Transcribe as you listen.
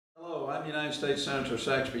I'm United States Senator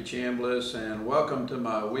Saxby Chambliss, and welcome to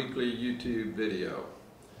my weekly YouTube video.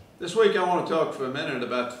 This week I want to talk for a minute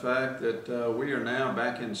about the fact that we are now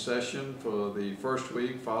back in session for the first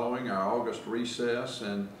week following our August recess,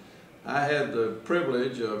 and I had the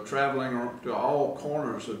privilege of traveling to all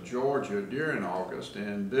corners of Georgia during August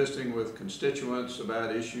and visiting with constituents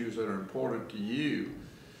about issues that are important to you.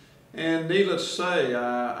 And needless to say,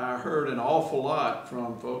 I heard an awful lot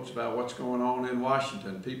from folks about what's going on in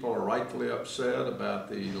Washington. People are rightfully upset about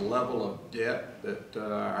the level of debt that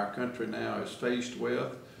our country now is faced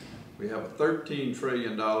with. We have a $13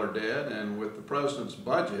 trillion debt, and with the president's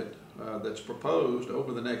budget that's proposed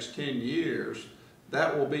over the next 10 years,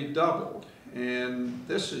 that will be doubled. And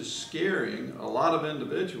this is scaring a lot of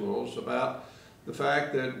individuals about the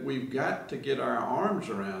fact that we've got to get our arms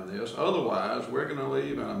around this. Otherwise, we're going to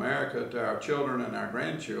leave an America to our children and our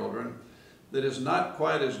grandchildren that is not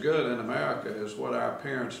quite as good in America as what our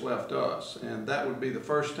parents left us. And that would be the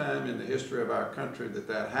first time in the history of our country that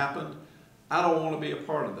that happened. I don't want to be a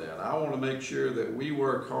part of that. I want to make sure that we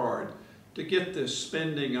work hard to get this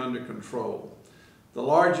spending under control. The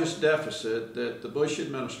largest deficit that the Bush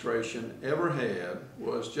administration ever had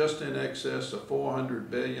was just in excess of $400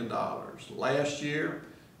 billion. Last year,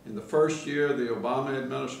 in the first year of the Obama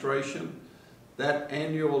administration, that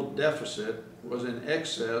annual deficit was in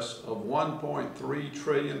excess of $1.3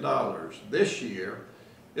 trillion. This year,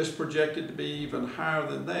 it's projected to be even higher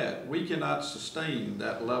than that. We cannot sustain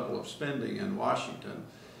that level of spending in Washington,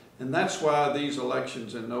 and that's why these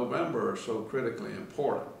elections in November are so critically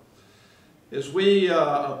important. As we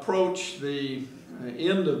approach the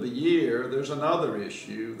end of the year, there's another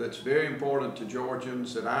issue that's very important to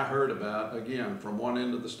Georgians that I heard about, again, from one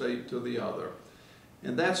end of the state to the other.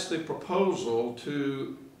 And that's the proposal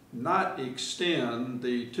to not extend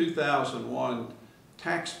the 2001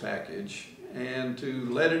 tax package and to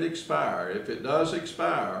let it expire. If it does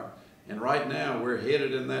expire, and right now we're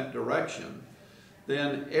headed in that direction,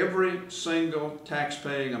 then every single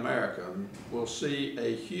tax-paying American will see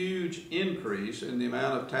a huge increase in the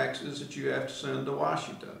amount of taxes that you have to send to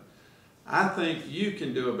Washington. I think you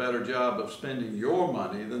can do a better job of spending your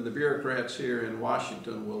money than the bureaucrats here in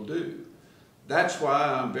Washington will do. That's why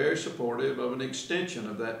I'm very supportive of an extension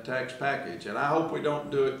of that tax package, and I hope we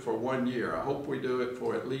don't do it for 1 year. I hope we do it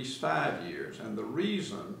for at least 5 years, and the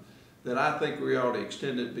reason that I think we ought to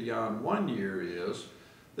extend it beyond 1 year is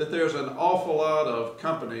that there's an awful lot of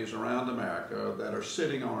companies around America that are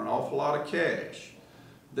sitting on an awful lot of cash.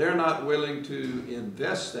 They're not willing to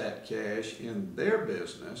invest that cash in their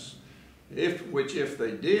business, which if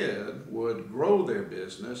they did, would grow their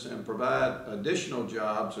business and provide additional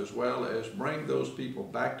jobs as well as bring those people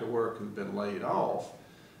back to work who've been laid off.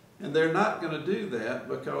 And they're not going to do that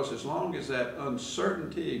because as long as that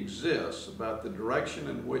uncertainty exists about the direction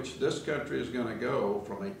in which this country is going to go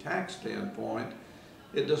from a tax standpoint,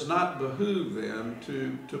 it does not behoove them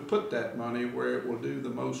to put that money where it will do the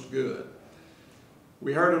most good.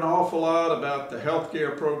 We heard an awful lot about the health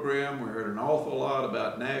care program, we heard an awful lot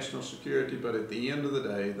about national security, but at the end of the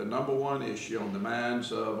day, the number one issue on the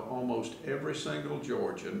minds of almost every single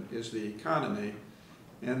Georgian is the economy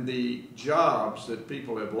and the jobs that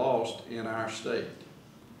people have lost in our state.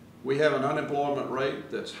 We have an unemployment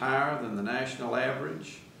rate that's higher than the national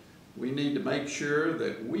average. We need to make sure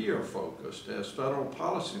that we are focused as federal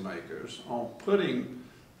policymakers on putting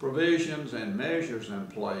provisions and measures in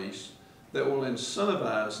place that will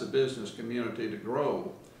incentivize the business community to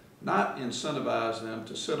grow, not incentivize them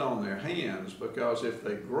to sit on their hands, because if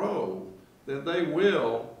they grow, then they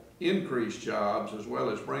will increase jobs as well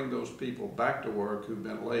as bring those people back to work who've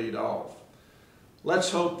been laid off. Let's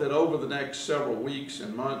hope that over the next several weeks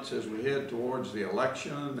and months as we head towards the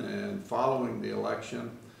election and following the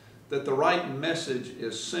election, that the right message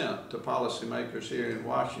is sent to policymakers here in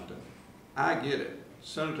Washington. I get it.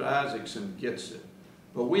 Senator Isaacson gets it.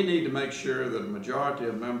 But we need to make sure that a majority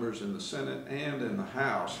of members in the Senate and in the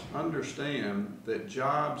House understand that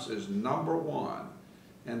jobs is number one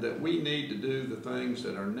and that we need to do the things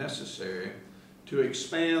that are necessary to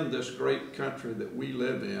expand this great country that we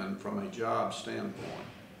live in from a job standpoint.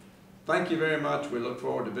 Thank you very much. We look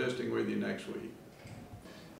forward to visiting with you next week.